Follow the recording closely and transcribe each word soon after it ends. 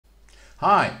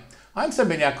Hi, I'm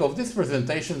Ben-Yaakov. This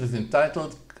presentation is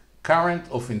entitled Current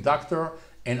of Inductor,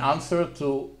 an answer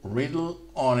to riddle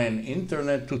on an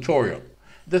internet tutorial.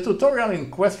 The tutorial in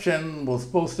question was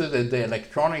posted at the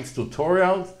Electronics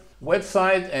Tutorials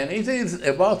website, and it is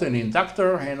about an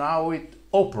inductor and how it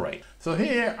operates. So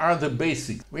here are the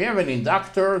basics. We have an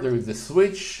inductor, there is a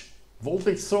switch,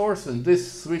 voltage source, and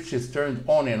this switch is turned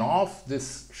on and off.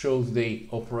 This shows the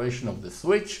operation of the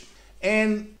switch.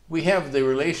 And we have the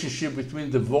relationship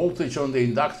between the voltage on the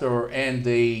inductor and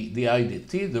the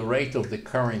IDT, the rate of the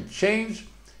current change.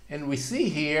 And we see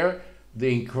here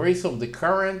the increase of the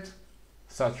current,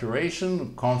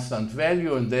 saturation, constant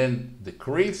value, and then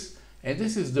decrease. And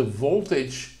this is the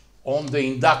voltage on the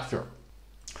inductor.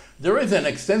 There is an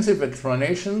extensive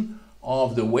explanation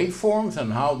of the waveforms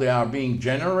and how they are being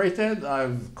generated.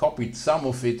 I've copied some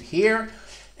of it here.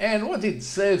 And what it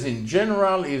says in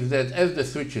general is that as the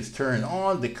switch is turned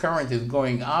on, the current is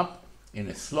going up in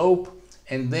a slope,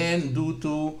 and then due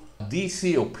to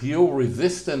DC or pure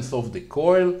resistance of the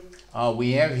coil,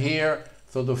 we have here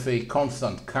sort of a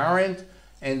constant current.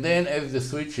 And then as the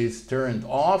switch is turned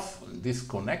off,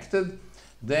 disconnected,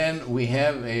 then we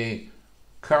have a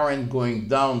current going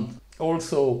down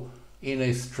also in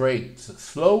a straight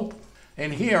slope.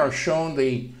 And here are shown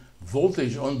the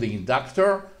voltage on the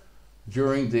inductor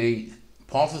during the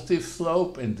positive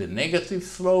slope and the negative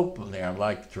slope. They are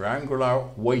like triangular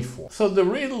waveforms. So the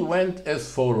riddle went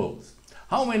as follows.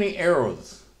 How many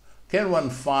errors can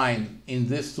one find in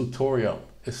this tutorial,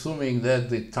 assuming that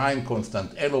the time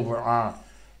constant L over R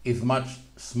is much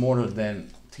smaller than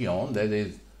T on, that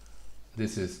is,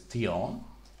 this is T on?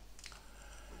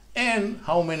 And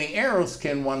how many errors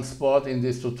can one spot in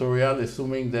this tutorial,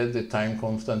 assuming that the time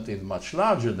constant is much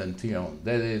larger than T on?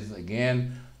 That is,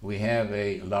 again, we have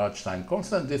a large time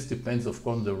constant. This depends, of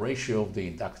course, on the ratio of the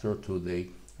inductor to the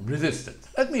resistance.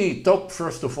 Let me talk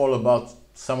first of all about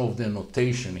some of the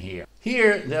notation here.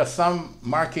 Here, there are some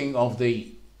marking of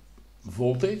the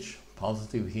voltage,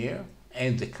 positive here,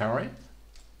 and the current.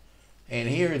 And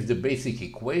here is the basic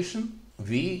equation,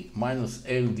 V minus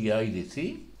L di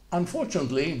dt.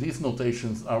 Unfortunately, these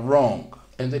notations are wrong.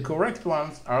 And the correct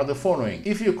ones are the following.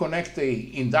 If you connect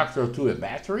the inductor to a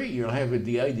battery, you'll have a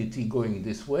di dt going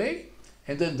this way,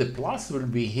 and then the plus will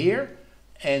be here,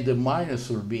 and the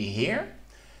minus will be here.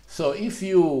 So if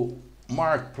you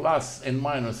mark plus and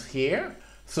minus here,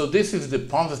 so this is the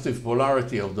positive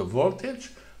polarity of the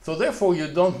voltage, so therefore you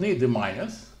don't need the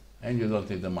minus, and you don't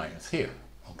need the minus here,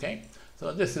 okay?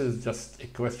 So this is just a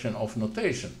question of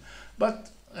notation.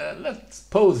 But let's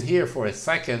pause here for a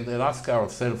second and ask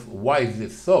ourselves, why is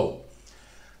this so?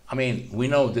 I mean, we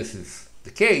know this is the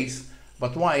case,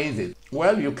 but why is it?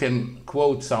 Well, you can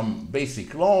quote some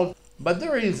basic laws, but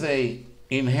there is an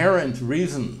inherent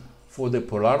reason for the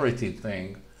polarity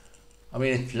thing. I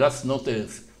mean, it's just not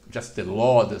just a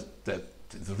law that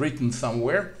is written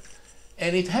somewhere,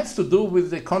 and it has to do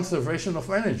with the conservation of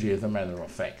energy, as a matter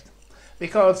of fact.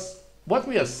 Because what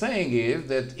we are saying is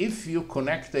that if you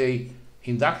connect a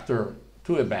inductor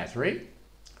to a battery,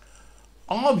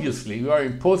 obviously you are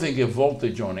imposing a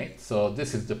voltage on it, so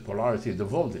this is the polarity of the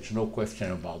voltage, no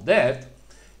question about that,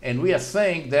 and we are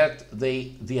saying that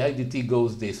the IDT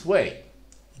goes this way.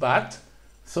 But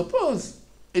suppose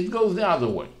it goes the other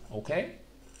way, okay?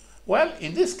 Well,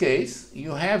 in this case,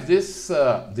 you have this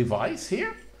device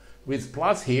here with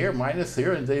plus here, minus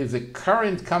here, and there is a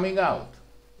current coming out.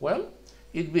 Well,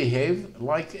 it behaves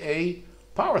like a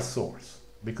power source,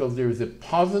 because there is a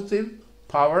positive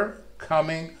power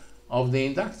coming of the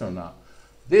inductor now.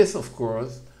 This, of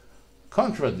course,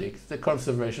 contradicts the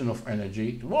conservation of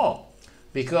energy law,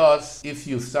 because if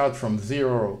you start from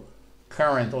zero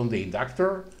current on the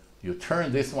inductor, you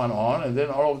turn this one on, and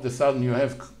then all of a sudden you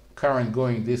have current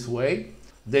going this way,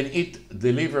 then it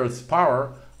delivers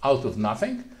power out of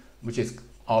nothing, which is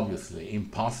obviously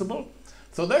impossible.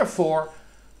 So therefore,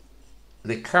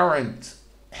 the current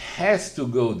has to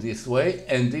go this way,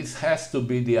 and this has to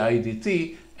be the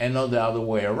IDT and not the other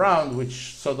way around,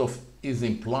 which sort of is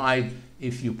implied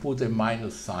if you put a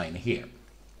minus sign here.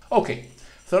 Okay,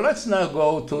 so let's now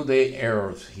go to the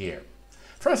errors here.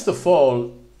 First of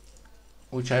all,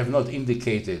 which I have not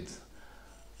indicated,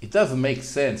 it doesn't make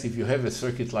sense if you have a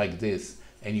circuit like this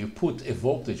and you put a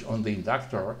voltage on the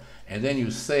inductor and then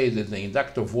you say that the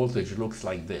inductor voltage looks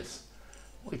like this,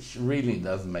 which really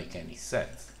doesn't make any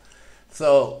sense.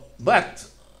 So, but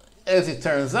as it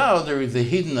turns out, there is a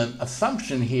hidden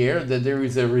assumption here that there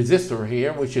is a resistor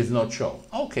here which is not shown.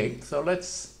 Okay, so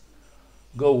let's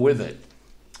go with it.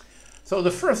 So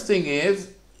the first thing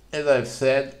is as I've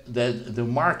said, that the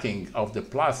marking of the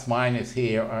plus minus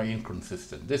here are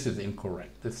inconsistent. This is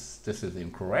incorrect. This is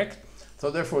incorrect.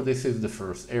 So therefore, this is the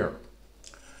first error.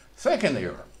 Second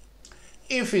error,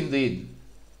 if indeed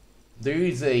there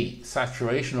is a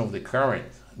saturation of the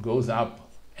current, goes up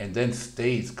and then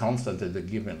stays constant at a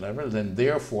given level, then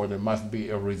therefore there must be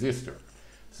a resistor.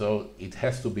 So it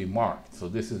has to be marked. So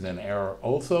this is an error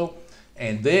also.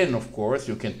 And then, of course,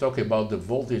 you can talk about the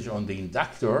voltage on the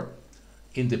inductor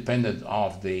independent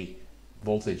of the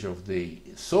voltage of the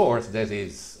source. That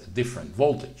is different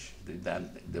voltage.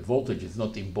 The voltage is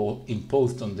not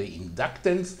imposed on the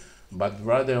inductance, but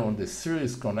rather on the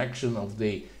series connection of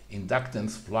the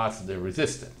inductance plus the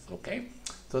resistance, okay?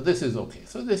 So this is okay.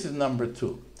 So this is number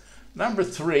 2. Number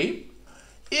 3,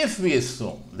 if we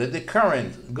assume that the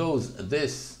current goes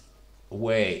this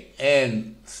way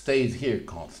and stays here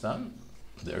constant,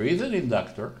 there is an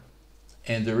inductor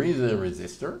and there is a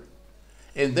resistor,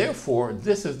 and therefore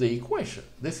this is the equation.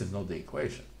 This is not the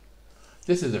equation.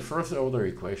 This is the first order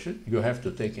equation. You have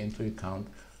to take into account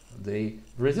the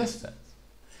resistance.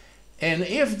 And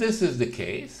if this is the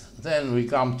case, then we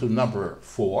come to number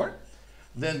 4,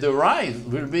 then the rise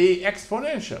will be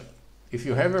exponential. If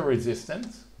you have a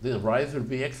resistance, the rise will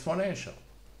be exponential.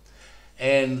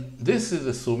 And this is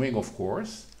assuming, of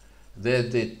course,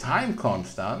 that the time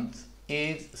constant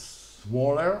is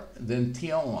smaller than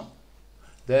t on.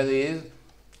 That is,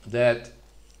 that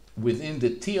within the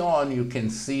t on you can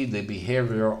see the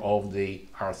behavior of the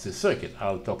RC circuit.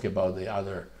 I'll talk about the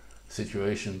other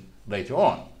situation later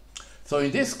on. So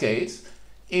in this case,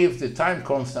 if the time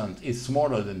constant is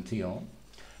smaller than t on,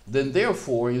 then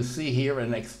therefore you see here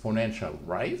an exponential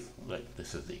rise, like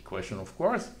this is the equation, of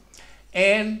course,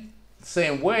 and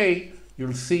same way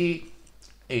you'll see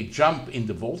a jump in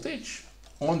the voltage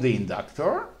on the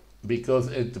inductor,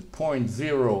 because at the point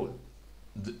 0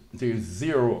 there's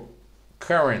 0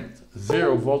 current,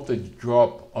 0 voltage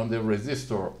drop on the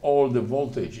resistor. All the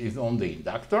voltage is on the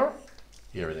inductor.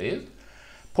 Here it is.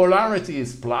 Polarity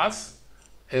is plus,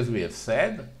 as we have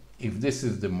said, if this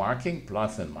is the marking,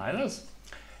 plus and minus.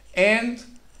 And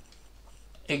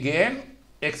again,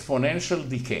 exponential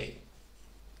decay.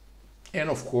 And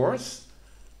of course,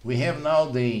 we have now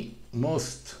the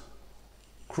most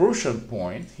crucial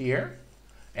point here,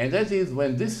 and that is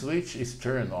when this switch is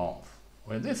turned off.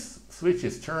 When this switch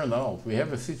is turned off, we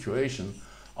have a situation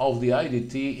of the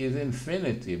IDT is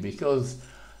infinity, because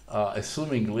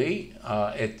assumingly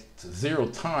at 0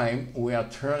 time we are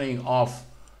turning off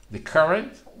the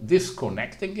current,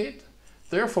 disconnecting it.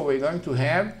 Therefore we're going to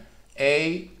have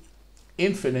a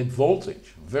infinite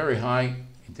voltage, very high,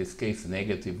 in this case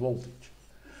negative voltage.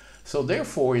 So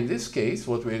therefore in this case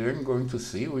what we're going to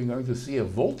see, we're going to see a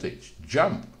voltage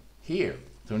jump here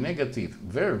to negative,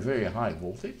 very, very high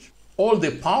voltage. All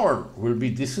the power will be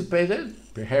dissipated,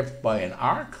 perhaps by an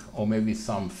arc or maybe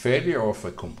some failure of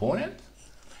a component,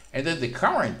 and then the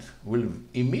current will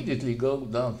immediately go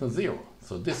down to 0.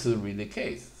 So this will be the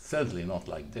case, certainly not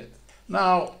like this.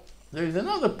 Now, there is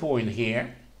another point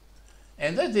here,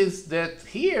 and that is that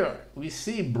here we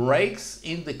see breaks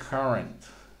in the current.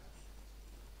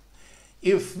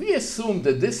 If we assume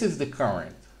that this is the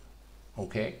current,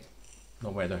 okay,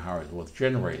 no matter how it was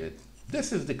generated,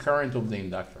 this is the current of the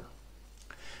inductor,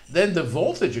 then the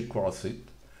voltage across it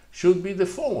should be the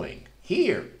following.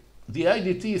 Here, the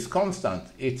IDT is constant.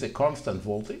 It's a constant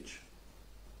voltage.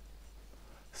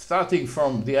 Starting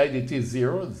from the IDT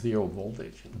 0, 0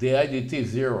 voltage. The IDT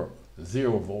 0,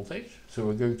 0 voltage. So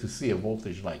we're going to see a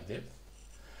voltage like this.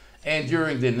 And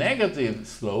during the negative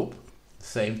slope,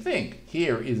 same thing.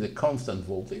 Here is a constant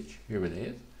voltage. Here it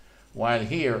is. While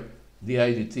here, the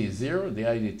IDT is 0, the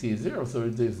IDT is 0, so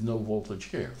there's no voltage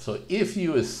here. So if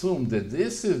you assume that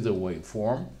this is the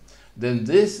waveform, then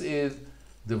this is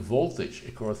the voltage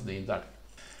across the inductor.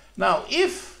 Now,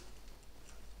 if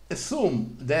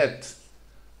assume that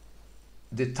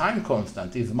the time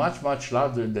constant is much, much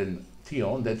larger than t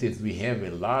on, that is, we have a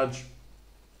large,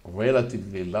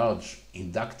 relatively large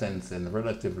inductance and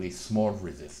relatively small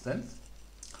resistance,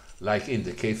 like in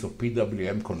the case of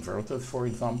PWM converters, for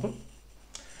example,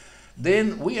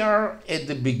 then we are at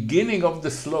the beginning of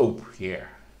the slope here.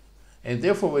 And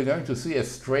therefore, we're going to see a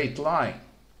straight line.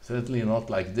 Certainly not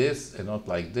like this and not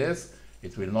like this.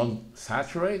 It will not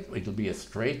saturate. It will be a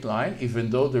straight line, even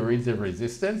though there is a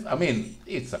resistance. I mean,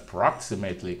 it's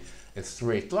approximately a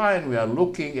straight line. We are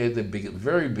looking at the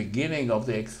very beginning of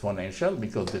the exponential,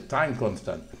 because the time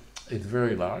constant is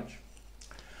very large.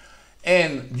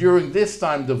 And during this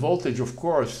time, the voltage, of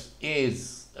course,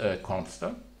 is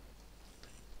constant.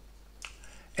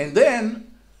 And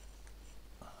then,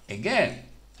 again,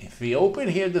 if we open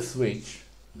here the switch,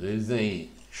 there is a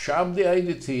sharp the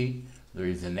IDT, there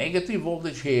is a negative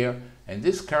voltage here, and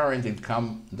this current will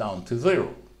come down to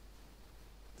 0.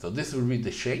 So this will be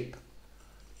the shape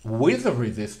with a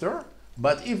resistor,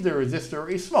 but if the resistor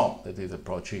is small, that is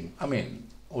approaching,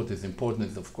 what is important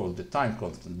is of course the time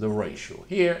constant, the ratio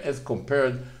here as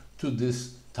compared to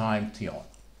this time t on.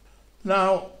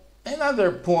 Now,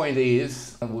 another point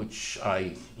is, which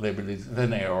I label it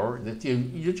an error, that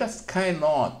you just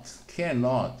cannot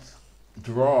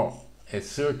draw a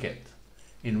circuit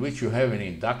in which you have an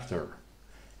inductor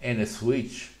and a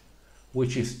switch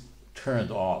which is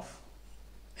turned off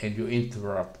and you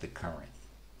interrupt the current.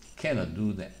 You cannot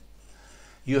do that.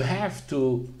 You have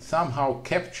to somehow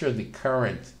capture the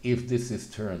current if this is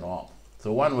turned off.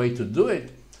 So one way to do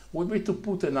it would be to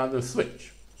put another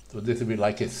switch. So this would be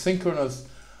like a synchronous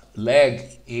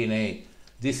leg in a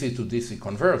DC to DC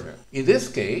converter. In this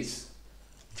case,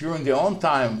 during the on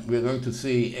time, we're going to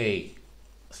see a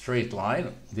straight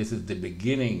line. This is the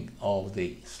beginning of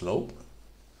the slope.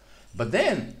 But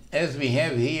then, as we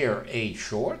have here a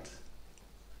short,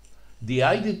 the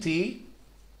IDT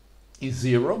is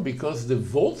 0 because the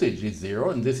voltage is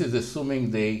 0, and this is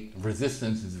assuming the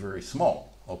resistance is very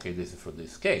small. Okay, this is for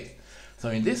this case. So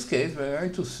in this case, we're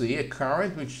going to see a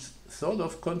current which sort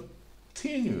of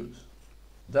continues,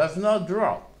 does not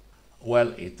drop. Well,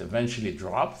 it eventually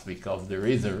drops because there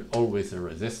is always a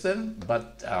resistance,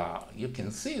 but you can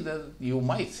see that you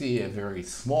might see a very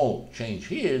small change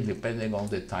here depending on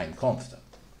the time constant.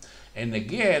 And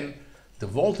again, the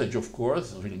voltage, of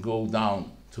course, will go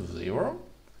down to 0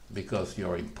 because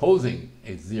you're imposing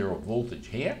a 0 voltage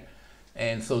here.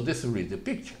 And so this will be the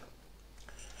picture.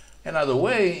 Another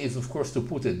way is, of course, to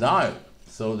put a diode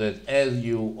so that as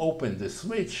you open the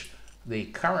switch, the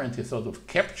current is sort of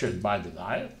captured by the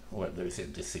diode. Well, there is a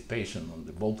dissipation on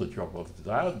the voltage drop of the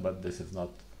diode, but this is not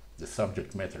the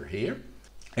subject matter here.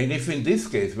 And if in this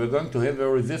case we're going to have a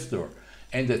resistor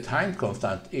and the time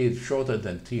constant is shorter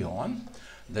than t on,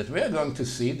 that we're going to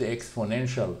see the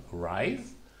exponential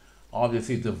rise.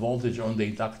 Obviously the voltage on the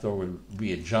inductor will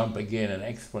be a jump again, an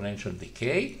exponential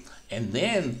decay. And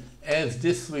then as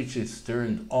this switch is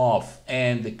turned off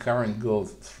and the current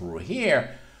goes through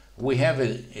here, we have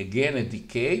again a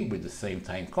decay with the same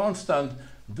time constant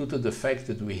due to the fact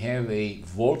that we have a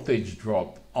voltage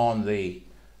drop on the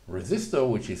resistor,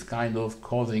 which is kind of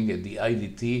causing the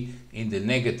IDT in the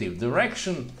negative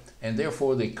direction, and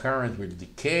therefore the current will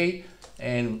decay.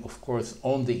 And of course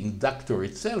on the inductor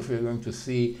itself we're going to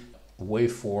see a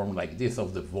waveform like this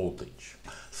of the voltage.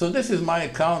 So this is my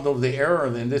account of the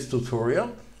errors in this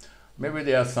tutorial. Maybe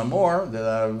there are some more that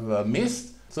I've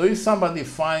missed. So if somebody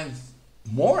finds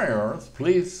more errors,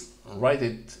 please write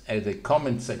it at the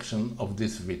comment section of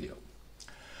this video.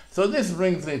 So this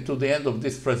brings me to the end of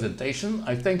this presentation.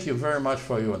 I thank you very much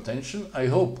for your attention. I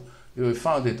hope you have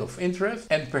found it of interest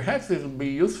and perhaps it will be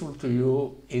useful to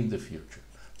you in the future.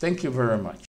 Thank you very much.